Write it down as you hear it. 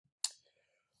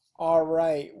All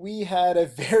right, we had a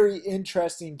very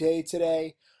interesting day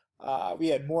today. We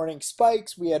had morning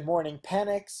spikes, we had morning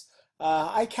panics.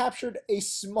 I captured a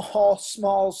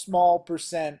small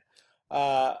percent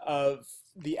of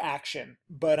the action,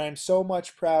 but I'm so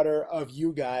much prouder of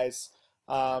you guys.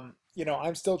 I'm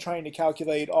still trying to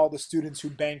calculate all the students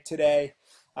who banked today.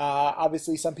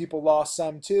 Obviously, some people lost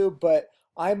some too, but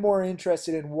I'm more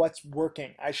interested in what's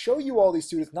working. I show you all these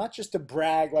students not just to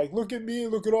brag, like, look at me,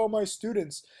 look at all my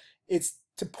students. It's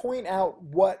to point out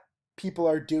what people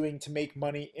are doing to make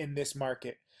money in this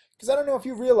market. Because I don't know if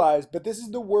you realize, but this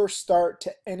is the worst start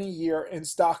to any year in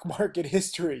stock market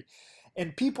history.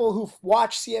 And people who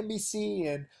watch CNBC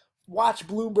and watch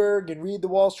Bloomberg and read the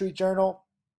Wall Street Journal,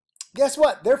 guess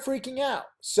what? They're freaking out.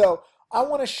 So I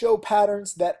want to show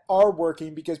patterns that are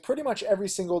working because pretty much every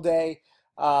single day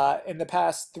in the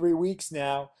past 3 weeks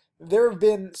now, there have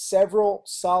been several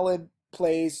solid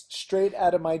plays straight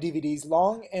out of my DVDs,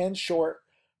 long and short,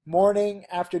 morning,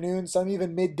 afternoon, some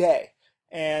even midday.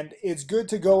 And it's good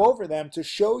to go over them to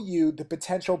show you the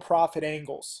potential profit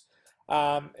angles.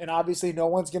 And obviously, no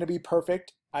one's going to be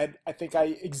perfect. I think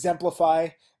I exemplify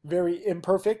very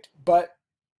imperfect, but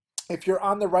if you're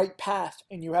on the right path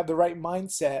and you have the right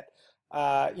mindset,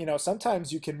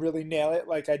 sometimes you can really nail it,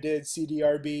 like I did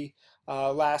CDRB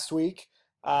last week,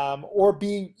 or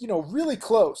be, really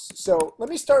close. So let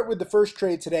me start with the first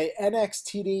trade today,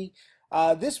 NXTD.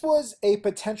 This was a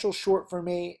potential short for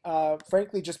me,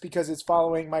 frankly, just because it's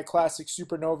following my classic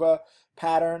supernova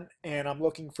pattern, and I'm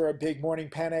looking for a big morning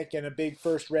panic and a big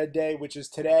first red day, which is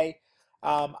today.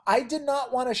 I did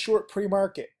not want to short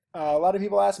pre-market. A lot of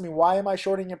people ask me, why am I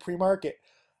shorting at pre-market?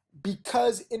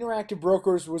 Because Interactive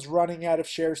Brokers was running out of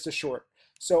shares to short.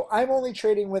 So I'm only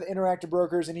trading with Interactive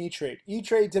Brokers and E-Trade.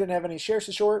 E-Trade didn't have any shares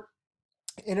to short.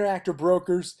 Interactive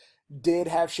Brokers did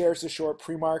have shares to short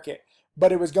pre-market,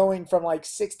 but it was going from like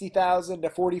 60,000 to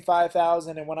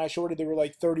 45,000, and when I shorted, there were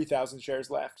like 30,000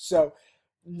 shares left. So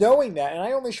knowing that, and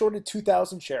I only shorted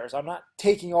 2,000 shares. I'm not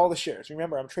taking all the shares.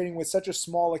 Remember, I'm trading with such a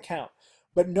small account.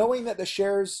 But knowing that the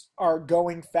shares are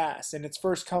going fast and it's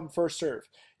first come, first serve,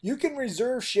 you can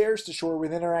reserve shares to short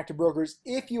with Interactive Brokers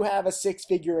if you have a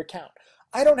six-figure account.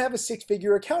 I don't have a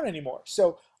six-figure account anymore.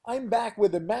 So I'm back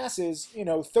with the masses,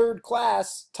 third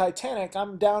class Titanic.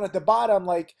 I'm down at the bottom,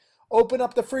 like, open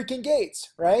up the freaking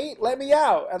gates, right? Let me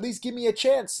out. At least give me a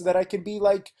chance so that I can be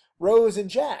like Rose and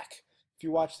Jack, if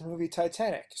you watch the movie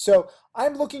Titanic. So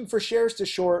I'm looking for shares to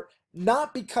short,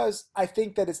 not because I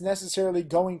think that it's necessarily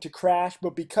going to crash,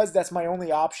 but because that's my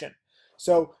only option.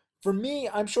 So for me,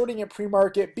 I'm shorting at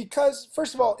pre-market because,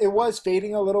 first of all, it was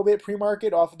fading a little bit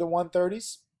pre-market off of the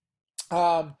 130s.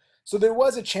 So there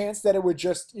was a chance that it would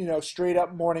just, straight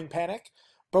up morning panic.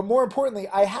 But more importantly,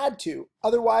 I had to.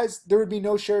 Otherwise, there would be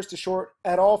no shares to short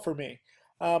at all for me.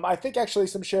 I think actually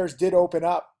some shares did open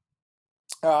up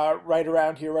right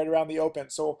around here, right around the open.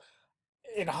 So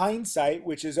in hindsight,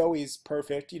 which is always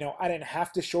perfect, I didn't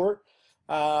have to short.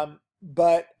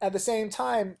 But at the same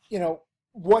time,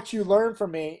 what you learn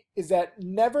from me is that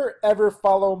never ever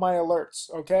follow my alerts,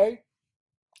 okay?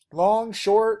 Long,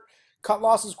 short, cut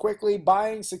losses quickly,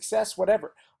 buying, success,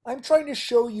 whatever. I'm trying to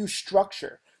show you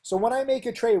structure. So when I make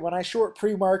a trade, when I short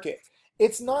pre-market,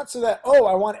 it's not so that, oh,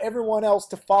 I want everyone else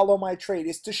to follow my trade.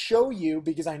 It's to show you,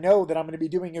 because I know that I'm going to be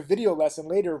doing a video lesson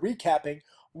later recapping,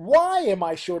 why am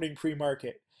I shorting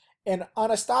pre-market? And on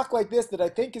a stock like this that I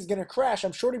think is going to crash,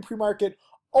 I'm shorting pre-market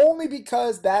only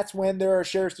because that's when there are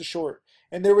shares to short.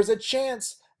 And there was a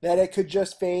chance that it could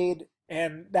just fade,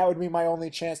 and that would be my only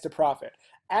chance to profit.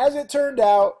 As it turned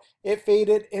out, it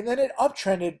faded, and then it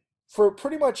uptrended for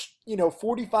pretty much,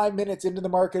 45 minutes into the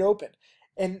market open.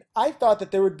 And I thought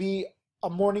that there would be a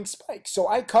morning spike. So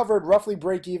I covered roughly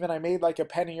break even. I made like a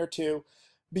penny or two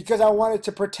because I wanted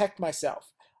to protect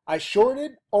myself. I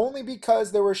shorted only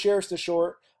because there were shares to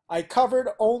short. I covered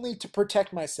only to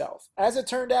protect myself. As it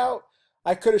turned out,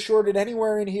 I could have shorted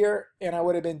anywhere in here and I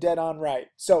would have been dead on right.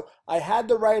 So I had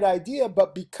the right idea,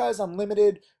 but because I'm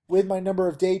limited with my number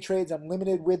of day trades, I'm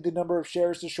limited with the number of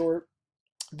shares to short.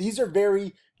 These are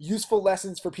very useful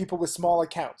lessons for people with small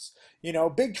accounts.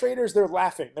 Big traders, they're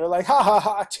laughing. They're like, ha ha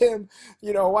ha, Tim,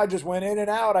 I just went in and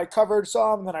out. I covered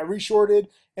some, then I reshorted,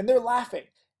 and they're laughing.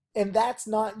 And that's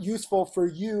not useful for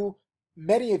you,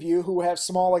 many of you who have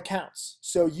small accounts.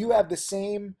 So you have the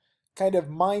same kind of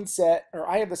mindset, or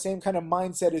I have the same kind of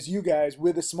mindset as you guys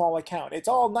with a small account. It's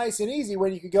all nice and easy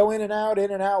when you can go in and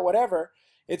out, whatever.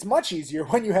 It's much easier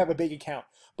when you have a big account.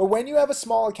 But when you have a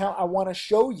small account, I want to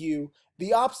show you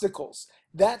the obstacles.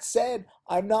 That said,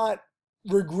 I'm not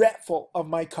regretful of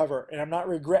my cover, and I'm not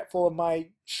regretful of my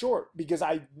short, because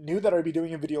I knew that I'd be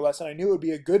doing a video lesson. I knew it would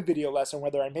be a good video lesson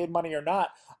whether I made money or not.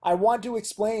 I want to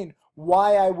explain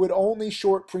why I would only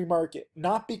short pre-market,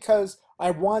 not because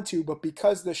I want to, but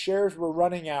because the shares were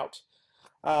running out.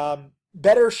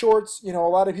 Better shorts, a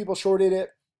lot of people shorted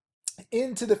it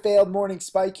into the failed morning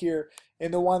spike here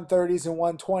in the 130s and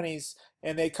 120s,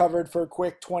 and they covered for a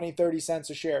quick 20, 30 cents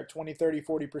a share, 20, 30,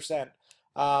 40%.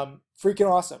 Freaking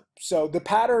awesome. So the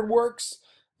pattern works.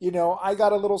 I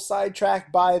got a little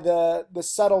sidetracked by the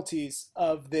subtleties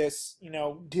of this,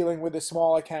 dealing with a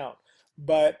small account.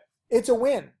 But it's a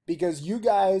win because you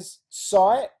guys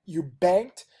saw it, you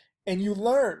banked, and you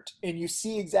learned, and you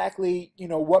see exactly,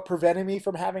 what prevented me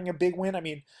from having a big win. I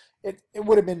mean, it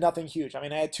would have been nothing huge. I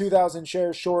mean, I had 2,000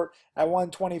 shares short at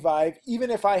 125. Even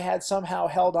if I had somehow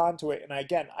held on to it, and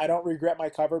again, I don't regret my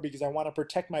cover because I want to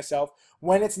protect myself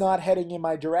when it's not heading in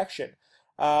my direction.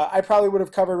 I probably would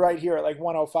have covered right here at like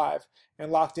 105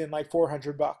 and locked in like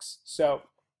 400 bucks. So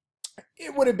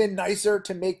it would have been nicer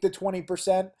to make the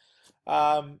 20%,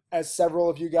 as several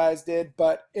of you guys did.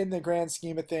 But in the grand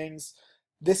scheme of things,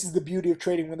 this is the beauty of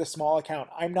trading with a small account.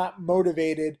 I'm not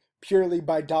motivated purely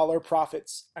by dollar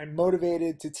profits. I'm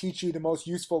motivated to teach you the most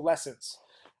useful lessons.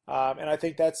 And I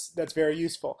think that's very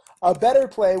useful. A better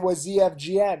play was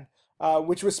ZFGN,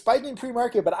 which was spiking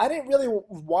pre-market, but I didn't really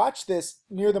watch this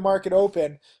near the market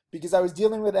open because I was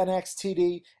dealing with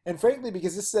NXTD, and frankly,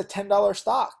 because this is a $10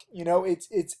 stock.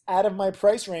 It's out of my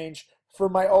price range for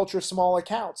my ultra small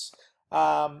accounts.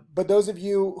 But those of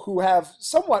you who have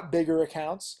somewhat bigger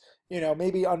accounts,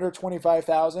 maybe under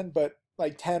 25,000, but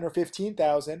like 10 or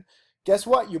 15,000, guess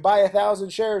what? You buy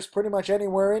 1,000 shares pretty much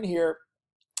anywhere in here.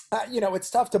 It's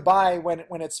tough to buy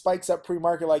when it spikes up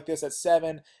pre-market like this at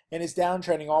 7 and is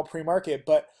downtrending all pre-market.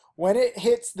 But when it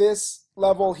hits this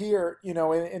level here,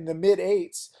 in the mid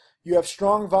 8s, you have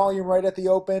strong volume right at the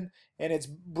open, and it's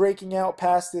breaking out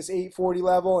past this 840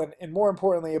 level, and more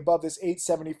importantly, above this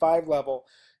 875 level.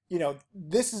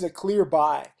 This is a clear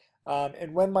buy.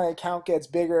 And when my account gets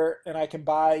bigger and I can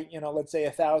buy, let's say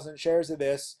 1,000 shares of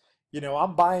this,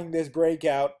 I'm buying this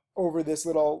breakout over this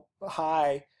little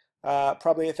high,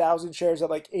 probably 1,000 shares at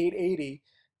like 880.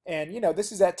 And,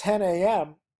 this is at 10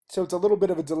 a.m. So it's a little bit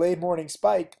of a delayed morning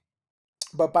spike.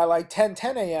 But by like 10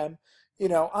 a.m.,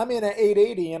 I'm in at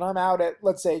 880 and I'm out at,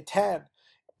 let's say, 10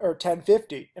 or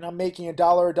 10.50, and I'm making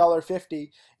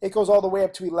 $1.50. It goes all the way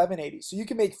up to 11.80. So you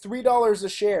can make $3 a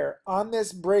share on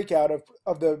this breakout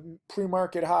of the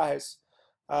pre-market highs,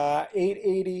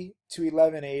 8.80 to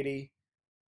 11.80.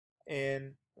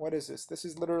 And what is this? This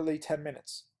is literally 10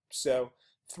 minutes. So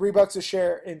 $3 a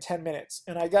share in 10 minutes.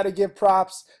 And I got to give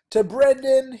props to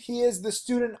Brendan. He is the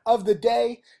student of the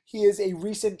day. He is a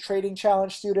recent Trading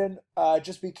Challenge student.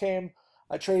 Just became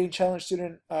a Trading Challenge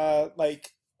student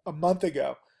like a month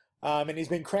ago. And he's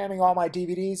been cramming all my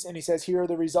DVDs, and he says, here are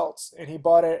the results. And he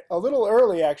bought it a little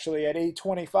early, actually, at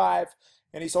 8.25,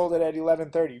 and he sold it at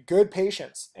 11.30. Good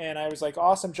patience. And I was like,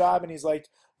 awesome job. And he's like,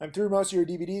 I'm through most of your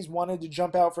DVDs, wanted to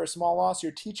jump out for a small loss.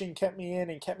 Your teaching kept me in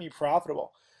and kept me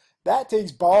profitable. That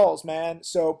takes balls, man.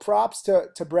 So props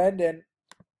to Brendan.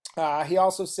 He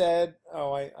also said,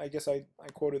 oh, I guess I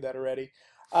quoted that already.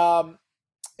 And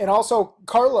also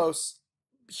Carlos,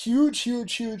 huge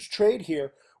trade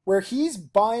here, where he's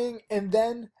buying and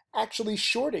then actually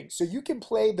shorting. So you can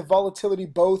play the volatility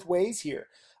both ways here.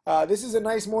 This is a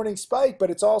nice morning spike, but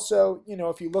it's also,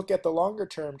 if you look at the longer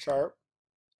term chart,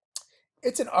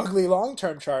 it's an ugly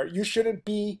long-term chart. You shouldn't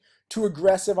be too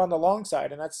aggressive on the long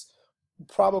side, and that's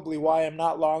probably why I'm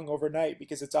not long overnight,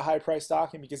 because it's a high price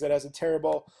stock and because it has a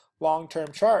terrible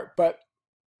long-term chart. But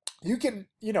you can,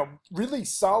 really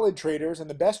solid traders and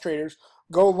the best traders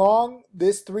go long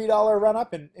this $3 run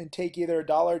up and take either $1,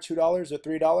 $2, or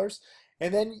 $3,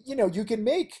 and then you can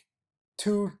make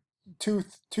 $2,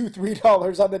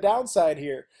 $3 on the downside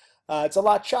here. It's a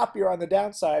lot choppier on the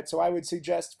downside, so I would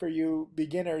suggest for you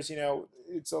beginners,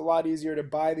 it's a lot easier to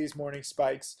buy these morning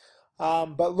spikes.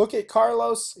 But look at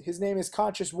Carlos. His name is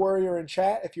Conscious Warrior in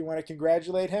chat if you want to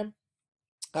congratulate him.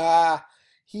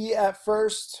 He at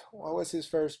first, what was his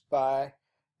first buy?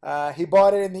 He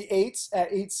bought it in the 8s at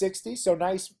 860, so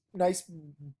nice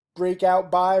breakout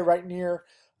buy right near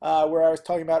where I was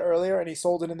talking about earlier, and he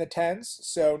sold it in the 10s,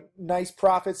 so nice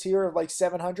profits here of like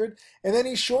 700, and then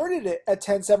he shorted it at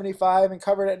 1075 and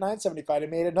covered it at 975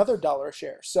 and made another $1 a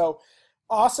share. So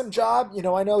awesome job.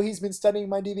 I know he's been studying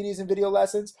my DVDs and video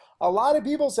lessons. A lot of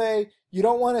people say you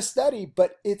don't want to study,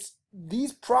 but it's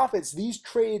these profits, these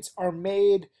trades are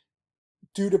made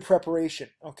due to preparation,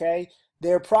 okay?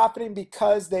 They're profiting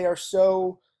because they are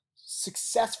so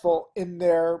successful in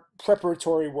their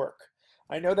preparatory work.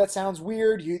 I know that sounds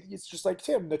weird. It's just like,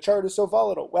 Tim, the chart is so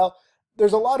volatile. Well,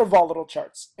 there's a lot of volatile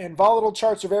charts, and volatile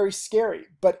charts are very scary.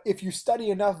 But if you study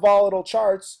enough volatile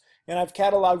charts, and I've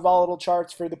cataloged volatile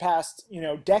charts for the past,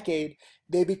 decade,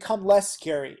 they become less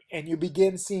scary, and you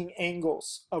begin seeing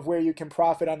angles of where you can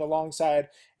profit on the long side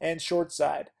and short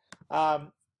side.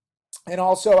 And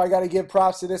also, I got to give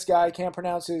props to this guy. I can't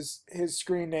pronounce his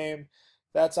screen name.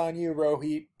 That's on you,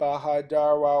 Rohit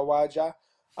Bahadarwawaja.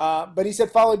 But he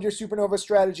said, followed your supernova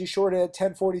strategy, shorted at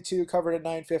 1042, covered at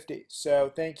 950.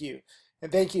 So thank you.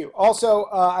 And thank you. Also,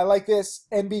 I like this.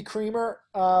 NB Creamer,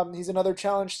 he's another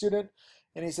challenge student.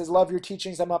 And he says, love your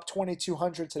teachings. I'm up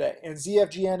 2,200 today. And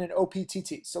ZFGN and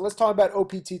OPTT. So let's talk about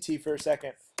OPTT for a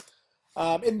second.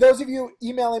 And those of you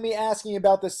emailing me asking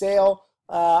about the sale,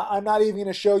 I'm not even going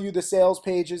to show you the sales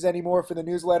pages anymore for the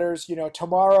newsletters.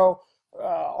 Tomorrow,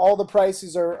 all the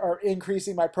prices are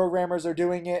increasing. My programmers are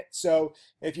doing it. So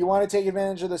if you want to take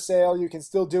advantage of the sale, you can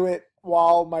still do it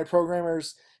while my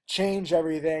programmers change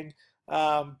everything.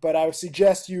 But I would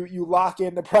suggest you lock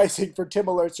in the pricing for Tim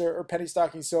Alerts or penny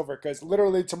stocking silver, because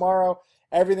literally tomorrow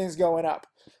everything's going up.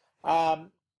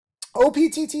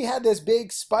 OPTT had this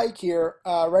big spike here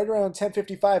right around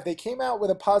 10:55. They came out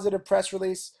with a positive press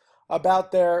release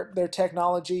about their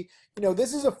technology.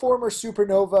 This is a former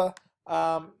supernova,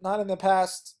 not in the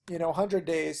past 100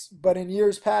 days, but in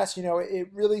years past, it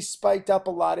really spiked up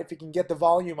a lot if it can get the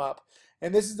volume up.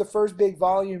 And this is the first big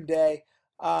volume day.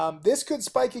 This could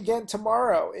spike again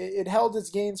tomorrow. It held its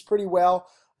gains pretty well.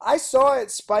 I saw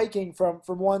it spiking from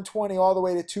 120 all the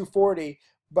way to 240,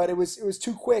 but it was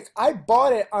too quick. I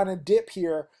bought it on a dip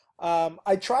here.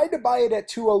 I tried to buy it at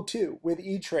 202 with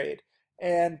E-Trade,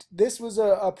 and this was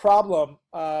a problem.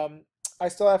 I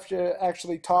still have to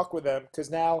actually talk with them, because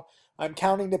now I'm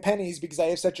counting the pennies because I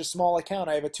have such a small account.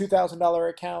 I have a $2,000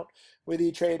 account with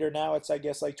E-Trade, or now it's, I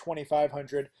guess, like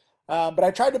 $2,500. But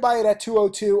I tried to buy it at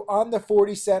 202 on the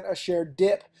 40 cent a share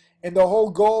dip. And the whole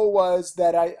goal was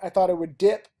that I thought it would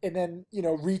dip and then,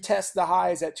 retest the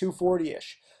highs at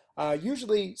 240-ish.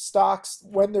 Usually stocks,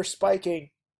 when they're spiking,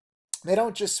 they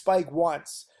don't just spike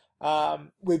once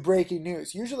with breaking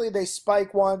news. Usually they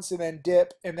spike once and then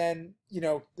dip. And then,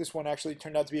 this one actually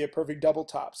turned out to be a perfect double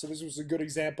top. So this was a good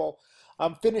example.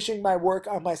 I'm finishing my work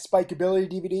on my Spikeability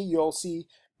DVD. You'll see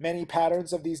many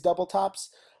patterns of these double tops.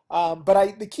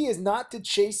 But the key is not to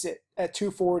chase it at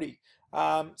 240.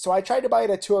 So I tried to buy it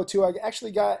at 202. I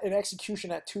actually got an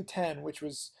execution at 210, which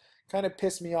was kind of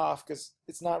pissed me off because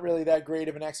it's not really that great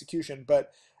of an execution.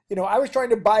 But, I was trying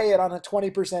to buy it on a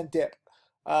 20% dip.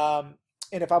 And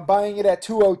if I'm buying it at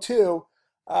 202,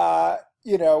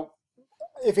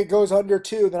 if it goes under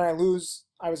 2, then I lose.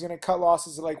 I was going to cut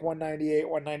losses at like 198,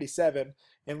 197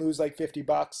 and lose like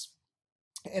 $50.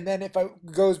 And then if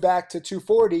it goes back to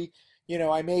 240,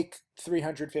 I make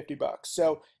 $350.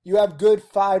 So you have good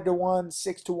 5-to-1,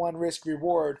 6-to-1 risk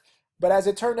reward. But as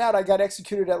it turned out, I got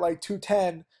executed at like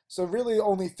 210. So really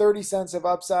only 30 cents of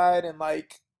upside and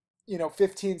like,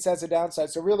 15 cents of downside.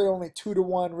 So really only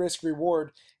 2-to-1 risk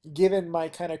reward given my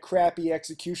kind of crappy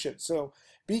execution. So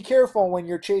be careful when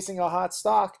you're chasing a hot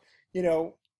stock,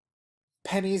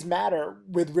 pennies matter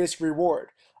with risk reward.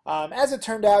 As it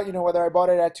turned out, whether I bought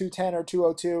it at 210 or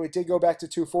 202, it did go back to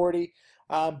 240.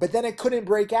 But then it couldn't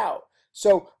break out.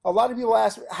 So a lot of people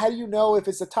ask, how do you know if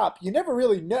it's a top? You never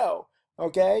really know,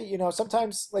 okay?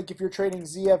 Sometimes, like if you're trading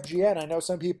ZFGN, I know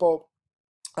some people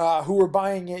who were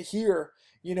buying it here,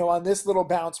 on this little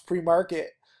bounce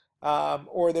pre-market,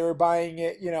 or they were buying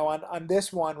it, on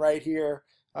this one right here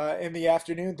in the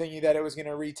afternoon, thinking that it was going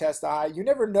to retest the high. You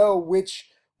never know which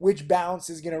bounce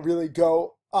is going to really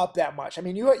go up that much. I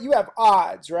mean, you have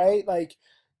odds, right? Like,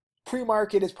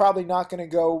 pre-market is probably not going to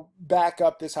go back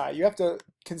up this high. You have to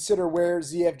consider where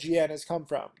ZFGN has come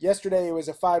from. Yesterday it was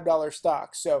a $5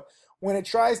 stock. So when it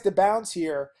tries to bounce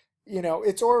here,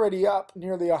 it's already up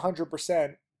nearly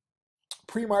 100%.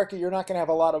 Pre-market, you're not going to have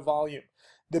a lot of volume.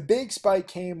 The big spike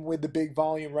came with the big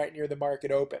volume right near the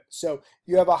market open. So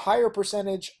you have a higher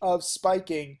percentage of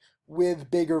spiking with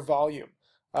bigger volume.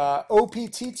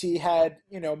 OPTT had,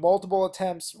 multiple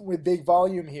attempts with big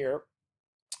volume here.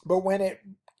 But when it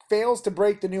fails to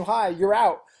break the new high, you're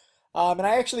out. And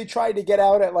I actually tried to get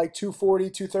out at like 240,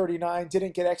 239,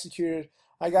 didn't get executed.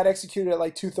 I got executed at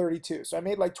like 232. So I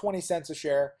made like 20 cents a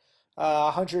share,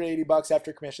 $180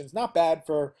 after commissions. Not bad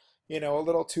for, a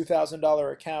little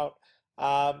 $2,000 account.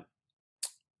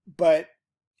 But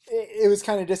it was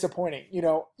kind of disappointing.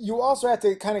 You also have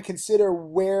to kind of consider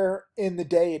where in the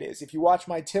day it is. If you watch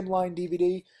my Tim Line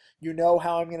DVD, you know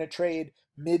how I'm going to trade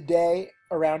midday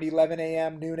around 11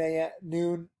 a.m.,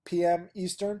 noon p.m.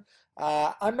 Eastern.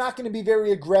 I'm not going to be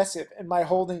very aggressive in my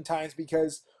holding times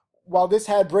because while this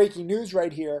had breaking news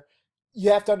right here,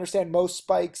 you have to understand most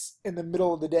spikes in the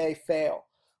middle of the day fail.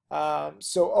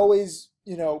 So always,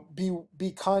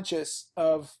 be conscious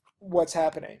of what's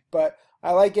happening. But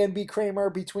I like NB Kramer.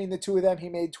 Between the two of them, he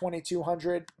made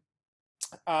 2,200.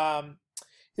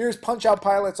 Here's Punch Out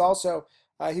Pilots also.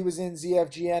 He was in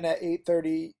ZFGN at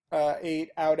 8:38,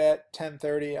 out at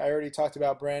 10:30. I already talked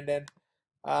about Brandon.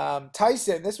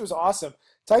 Tyson, this was awesome.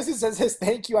 Tyson says his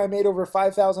thank you. I made over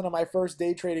 5,000 on my first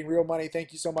day trading real money.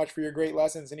 Thank you so much for your great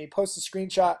lessons. And he posts a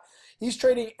screenshot. He's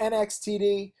trading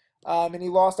NXTD, and he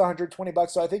lost 120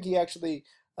 bucks. So I think he actually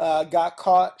got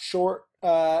caught short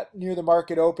near the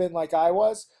market open, like I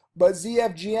was. But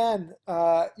ZFGN,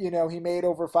 he made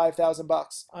over 5,000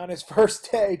 bucks on his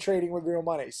first day trading with real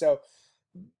money. So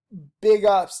big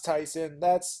ups, Tyson.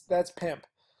 That's pimp.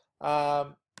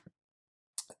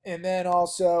 And then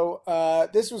also,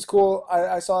 this was cool.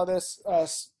 I saw this.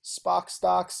 Spock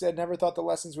Stock said, never thought the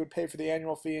lessons would pay for the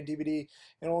annual fee and DVD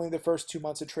in only the first 2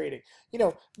 months of trading.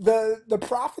 The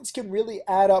profits can really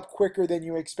add up quicker than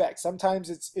you expect. Sometimes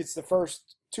it's the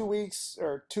first 2 weeks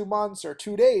or 2 months or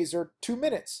 2 days or 2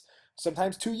 minutes,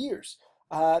 sometimes 2 years.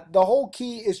 The whole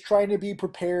key is trying to be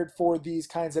prepared for these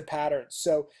kinds of patterns.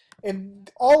 So in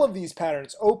all of these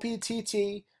patterns,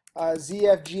 OPTT,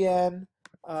 ZFGN,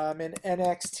 and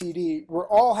NXTD were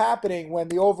all happening when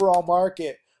the overall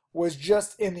market was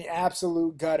just in the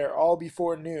absolute gutter, all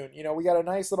before noon. We got a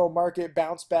nice little market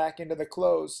bounce back into the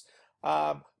close.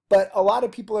 But a lot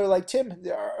of people are like, Tim,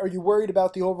 are you worried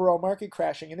about the overall market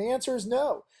crashing? And the answer is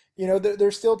no.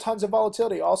 There's still tons of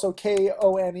volatility. Also,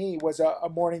 KONE was a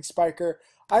morning spiker.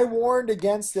 I warned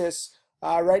against this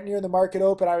right near the market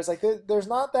open. I was like, there's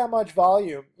not that much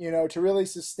volume, to really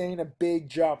sustain a big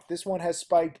jump. This one has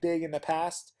spiked big in the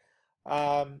past.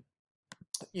 So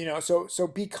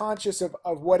be conscious of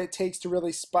what it takes to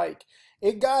really spike.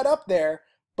 It got up there,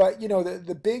 but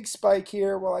the big spike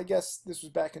here, well, I guess this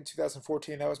was back in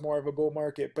 2014. That was more of a bull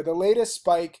market. But the latest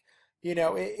spike, it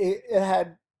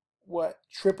had what,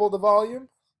 triple the volume?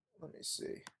 Let me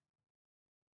see.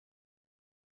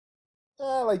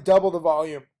 Like double the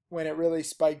volume when it really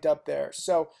spiked up there.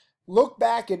 So look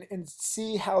back and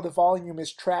see how the volume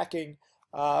is tracking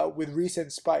with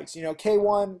recent spikes.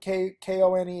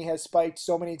 KONE has spiked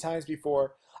so many times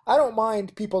before. I don't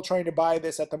mind people trying to buy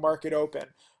this at the market open.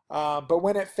 But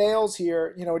when it fails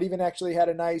here, it even actually had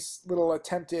a nice little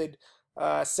attempted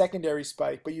secondary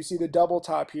spike. But you see the double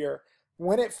top here.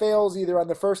 When it fails either on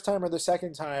the first time or the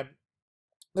second time,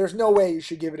 there's no way you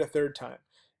should give it a third time.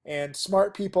 And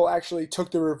smart people actually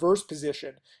took the reverse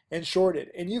position and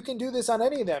shorted. And you can do this on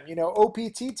any of them.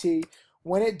 OPTT,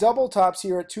 when it double tops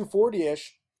here at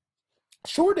 240-ish,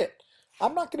 short it.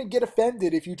 I'm not going to get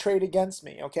offended if you trade against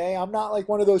me, okay? I'm not like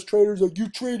one of those traders like, you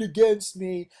trade against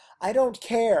me. I don't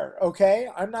care, okay?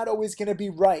 I'm not always going to be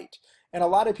right. And a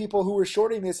lot of people who were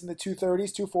shorting this in the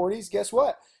 230s, 240s, guess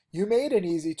what? You made an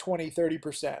easy 20,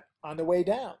 30% on the way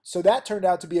down. So that turned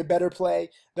out to be a better play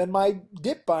than my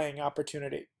dip buying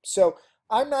opportunity. So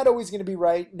I'm not always going to be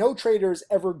right. No trader is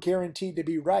ever guaranteed to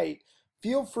be right.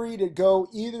 Feel free to go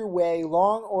either way,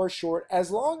 long or short, as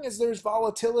long as there's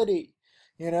volatility.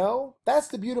 That's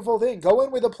the beautiful thing. Go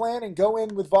in with a plan and go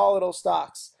in with volatile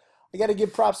stocks. I got to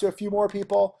give props to a few more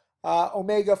people.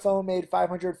 Omega Phone made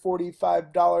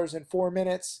 $545 in 4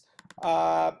 minutes.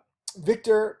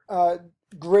 Victor,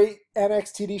 great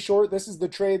NXTD short. This is the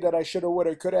trade that I should have, would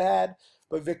have, could have had,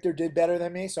 but Victor did better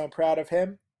than me, so I'm proud of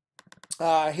him.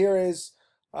 Here is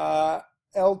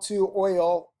L2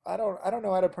 Oil. I don't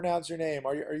know how to pronounce your name.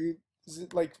 Are you? Is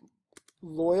it like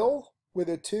loyal with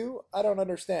a 2? I don't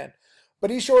understand. But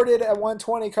he shorted at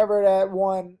 120, covered at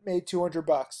 1, made 200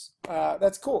 bucks.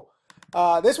 That's cool.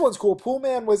 This one's cool.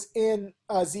 Poolman was in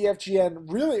ZFGN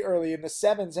really early in the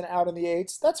 7s and out in the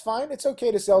 8s. That's fine. It's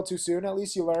okay to sell too soon. At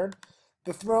least you learn.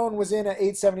 The Throne was in at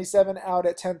 877, out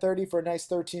at 1030 for a nice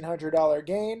 $1,300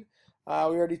 gain. We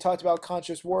already talked about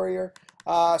Conscious Warrior.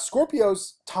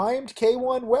 Scorpio's timed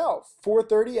K1 well.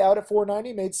 430 out at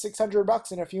 490, made 600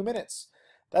 bucks in a few minutes.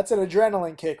 That's an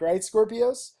adrenaline kick, right,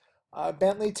 Scorpios?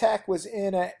 Bentley Tech was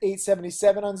in at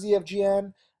 877 on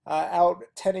ZFGN, out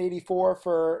 1084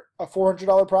 for a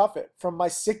 $400 profit from my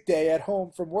sick day at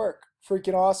home from work.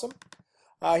 Freaking awesome.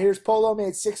 Here's Polo,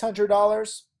 made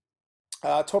 $600.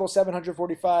 Total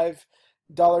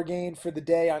 $745 gain for the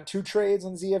day on 2 trades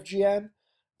on ZFGN.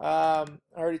 I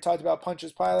already talked about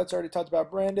Punch's Pilots. Already talked about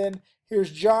Brandon.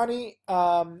 Here's Johnny.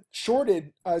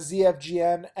 Shorted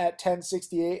ZFGN at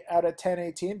 1068 out of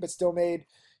 1018, but still made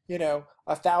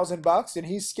 $1,000 bucks, and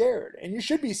he's scared. And you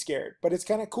should be scared, but it's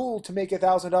kind of cool to make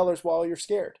 $1,000 while you're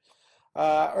scared.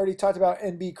 Already talked about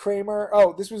NB Kramer.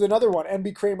 Oh, this was another one.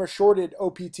 NB Kramer shorted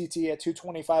OPTT at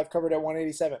 225, covered at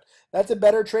 187. That's a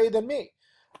better trade than me.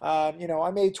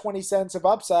 I made 20 cents of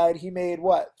upside. He made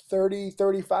what? 30,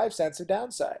 35 cents of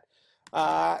downside.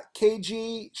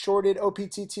 KG shorted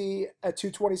OPTT at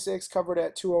 226, covered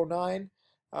at 209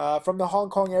 from the Hong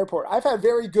Kong airport. I've had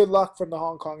very good luck from the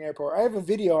Hong Kong airport. I have a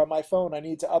video on my phone I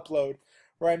need to upload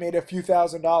where I made a few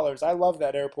 $1,000s. I love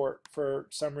that airport for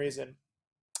some reason.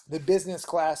 The business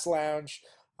class lounge,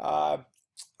 I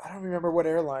don't remember what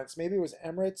airlines. Maybe it was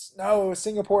Emirates. No, it was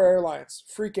Singapore Airlines.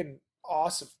 Freaking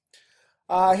awesome.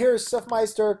 Here's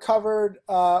Suffmeister covered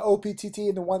OPTT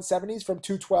in the 170s from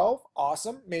 212.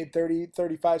 Awesome. Made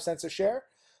 35 cents a share.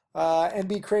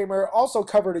 NB Kramer also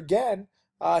covered again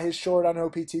his short on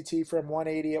OPTT from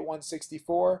 180 at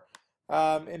 164.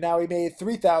 And now he made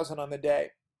 3,000 on the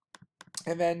day.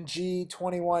 And then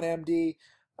G21MD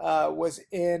was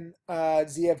in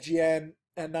ZFGN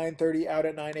at 930, out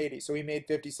at 980. So he made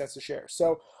 50 cents a share.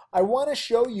 So I want to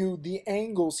show you the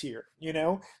angles here.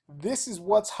 This is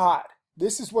what's hot.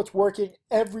 This is what's working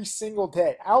every single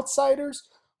day. Outsiders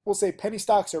will say penny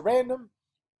stocks are random.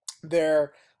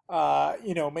 They're,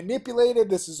 manipulated.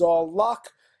 This is all luck.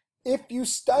 If you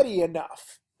study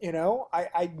enough,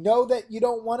 I know that you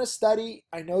don't want to study.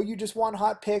 I know you just want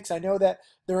hot picks. I know that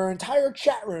there are entire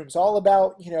chat rooms all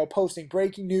about, posting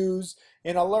breaking news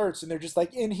and alerts, and they're just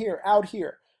like in here, out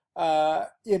here,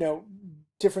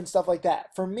 different stuff like that.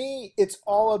 For me, it's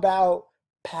all about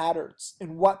patterns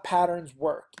and what patterns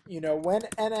work. When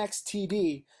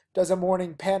NXTD does a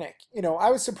morning panic,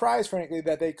 I was surprised, frankly,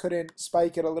 that they couldn't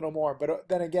spike it a little more. But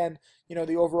then again,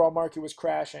 the overall market was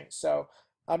crashing. So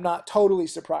I'm not totally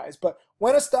surprised. But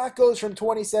when a stock goes from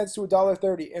 20 cents to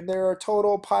 $1.30 and they're a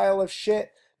total pile of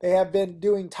shit, they have been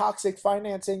doing toxic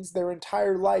financings their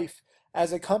entire life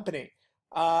as a company.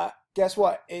 Guess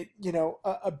what?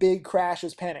 A big crash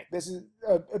is panic. This is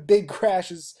a big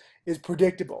crash is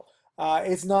predictable.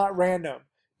 It's not random,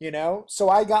 So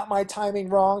I got my timing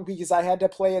wrong because I had to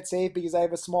play it safe because I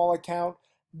have a small account.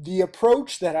 The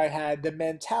approach that I had, the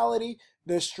mentality,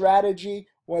 the strategy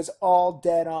was all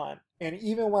dead on. And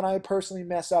even when I personally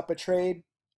mess up a trade,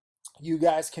 you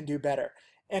guys can do better.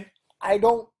 And I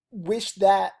don't wish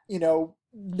that,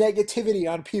 negativity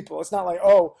on people. It's not like,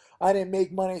 oh, I didn't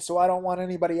make money, so I don't want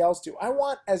anybody else to. I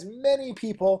want as many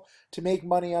people to make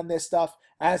money on this stuff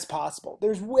as possible.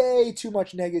 There's way too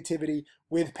much negativity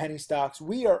with penny stocks.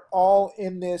 We are all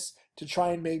in this to try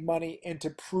and make money and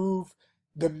to prove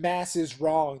the masses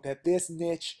wrong that this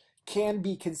niche can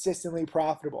be consistently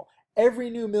profitable. Every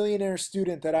new millionaire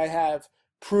student that I have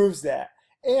proves that.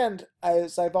 And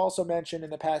as I've also mentioned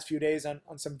in the past few days on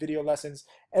some video lessons,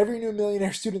 every new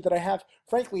millionaire student that I have,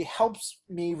 frankly, helps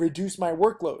me reduce my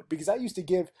workload because I used to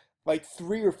give like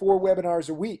 3 or 4 webinars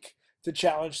a week to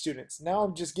challenge students. Now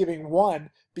I'm just giving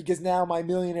one because now my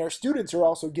millionaire students are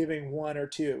also giving 1 or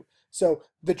 2. So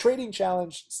the trading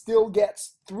challenge still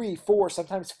gets 3, 4,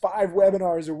 sometimes 5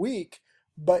 webinars a week,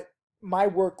 but my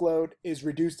workload is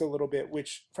reduced a little bit,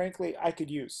 which frankly I could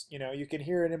use. You can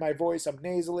hear it in my voice. I'm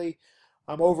nasally,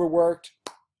 I'm overworked,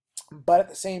 but at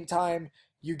the same time,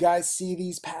 you guys see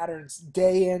these patterns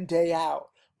day in, day out.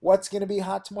 What's going to be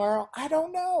hot tomorrow? I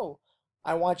don't know.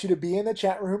 I want you to be in the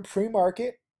chat room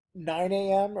pre-market, 9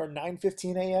 a.m. or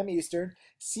 9:15 a.m. Eastern.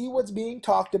 See what's being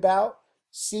talked about.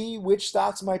 See which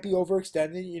stocks might be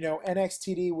overextended.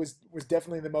 NXTD was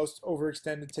definitely the most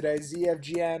overextended today.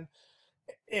 ZFGN,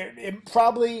 it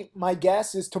probably, my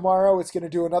guess is tomorrow it's going to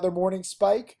do another morning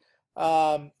spike.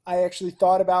 I actually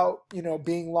thought about,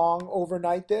 being long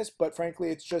overnight this, but frankly,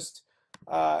 it's just,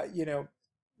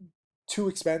 too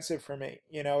expensive for me.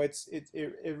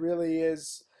 It really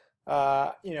is,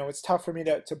 it's tough for me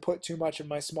to put too much of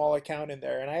my small account in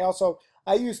there. And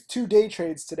I used 2 day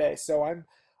trades today, so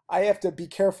I have to be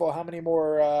careful how many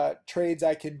more trades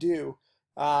I can do.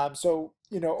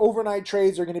 Overnight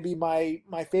trades are going to be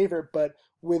my favorite, but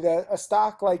with a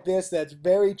stock like this that's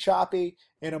very choppy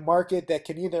in a market that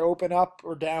can either open up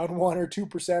or down 1 or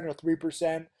 2% or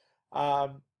 3%,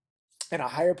 and a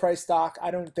higher price stock,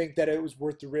 I don't think that it was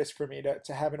worth the risk for me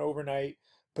to have an overnight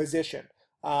position.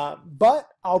 But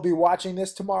I'll be watching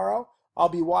this tomorrow. I'll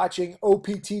be watching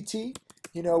OPTT,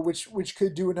 which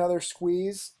could do another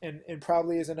squeeze and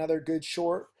probably is another good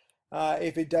short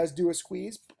if it does do a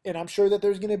squeeze. And I'm sure that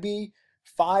there's going to be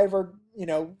 5 or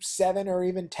 7 or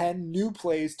even 10 new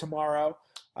plays tomorrow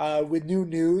with new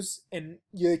news. And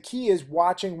the key is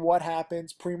watching what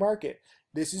happens pre-market.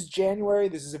 This is January.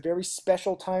 This is a very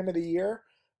special time of the year.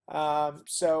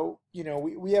 So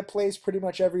we have plays pretty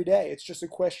much every day. It's just a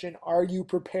question, are you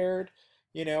prepared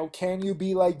You know, can you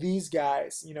be like these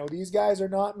guys? You know, these guys are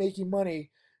not making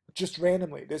money just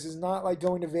randomly. This is not like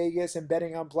going to Vegas and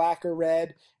betting on black or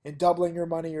red and doubling your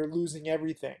money or losing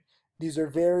everything. These are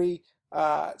very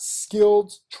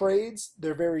skilled trades.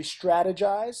 They're very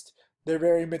strategized. They're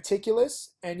very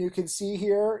meticulous. And you can see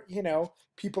here, you know,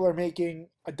 people are making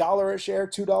 $1 a share,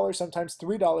 $2, sometimes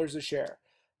 $3 a share.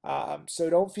 So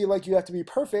don't feel like you have to be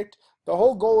perfect. The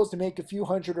whole goal is to make a few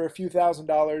hundred or a few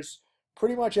 $1,000s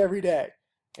pretty much every day.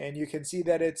 And you can see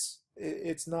that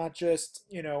it's not just,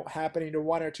 you know, happening to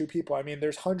one or two people. I mean,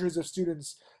 there's hundreds of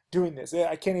students doing this.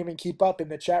 I can't even keep up in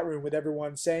the chat room with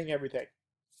everyone saying everything.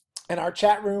 And our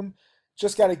chat room,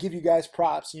 just got to give you guys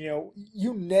props. You know,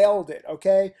 you nailed it,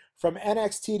 okay? From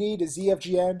NXTD to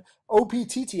ZFGN,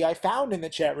 OPTT, I found in the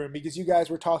chat room because you guys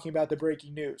were talking about the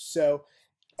breaking news. So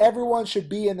everyone should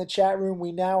be in the chat room.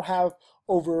 We now have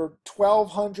over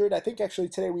 1,200. I think actually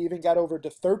today we even got over to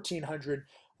 1,300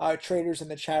 traders in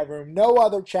the chat room. No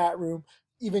other chat room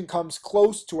even comes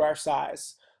close to our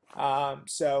size.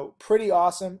 So pretty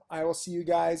awesome. I will see you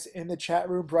guys in the chat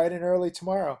room bright and early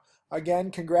tomorrow.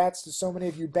 Again, congrats to so many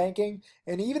of you banking.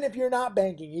 And even if you're not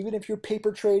banking, even if you're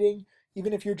paper trading,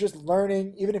 even if you're just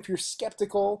learning, even if you're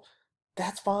skeptical,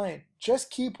 that's fine.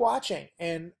 Just keep watching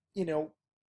and, you know,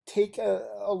 take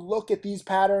a look at these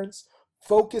patterns.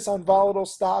 Focus on volatile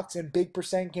stocks and big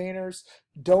percent gainers.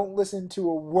 Don't listen to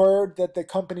a word that the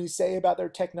companies say about their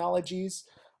technologies.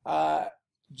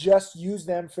 Just use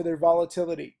them for their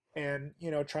volatility and,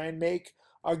 you know, try and make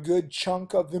a good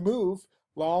chunk of the move,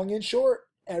 long and short,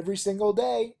 every single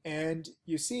day. And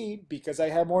you see, because I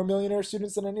have more millionaire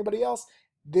students than anybody else,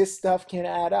 this stuff can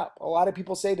add up. A lot of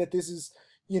people say that this is,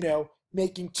 you know,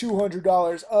 making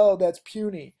 $200. Oh, that's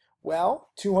puny. Well,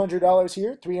 $200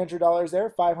 here, $300 there,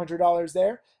 $500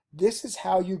 there. This is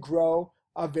how you grow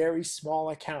a very small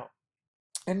account.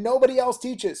 And nobody else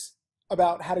teaches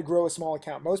about how to grow a small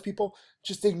account. Most people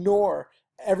just ignore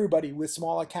everybody with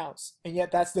small accounts. And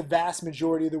yet that's the vast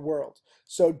majority of the world.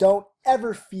 So don't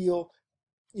ever feel,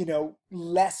 you know,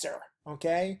 lesser,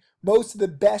 okay? Most of the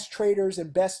best traders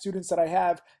and best students that I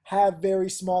have very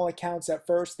small accounts at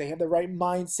first. They have the right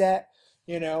mindset,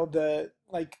 you know,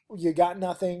 like you got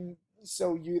nothing,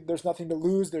 so there's nothing to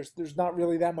lose. There's not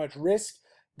really that much risk.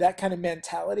 That kind of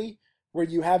mentality where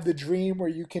you have the dream where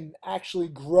you can actually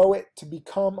grow it to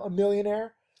become a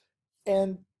millionaire.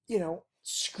 And, you know,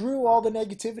 screw all the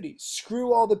negativity.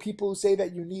 Screw all the people who say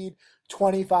that you need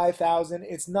 25,000.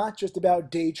 It's not just about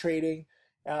day trading.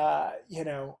 You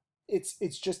know,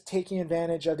 it's just taking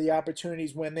advantage of the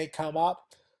opportunities when they come up.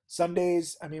 Some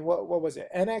days, I mean, what was it?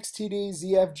 NXTD,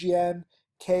 ZFGN,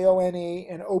 KONE,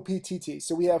 and OPTT.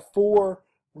 So we have four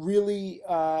really,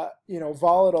 you know,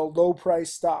 volatile,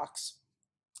 low-price stocks.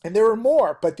 And there were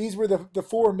more, but these were the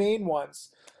four main ones,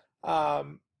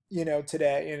 you know,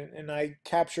 today. And I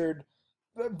captured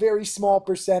a very small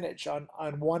percentage on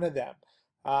one of them.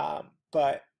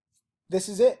 But this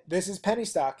is it. This is penny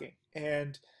stocking.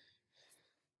 And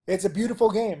it's a beautiful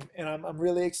game. And I'm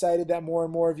really excited that more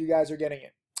and more of you guys are getting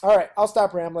it. All right, I'll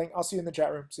stop rambling. I'll see you in the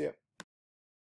chat room. See you.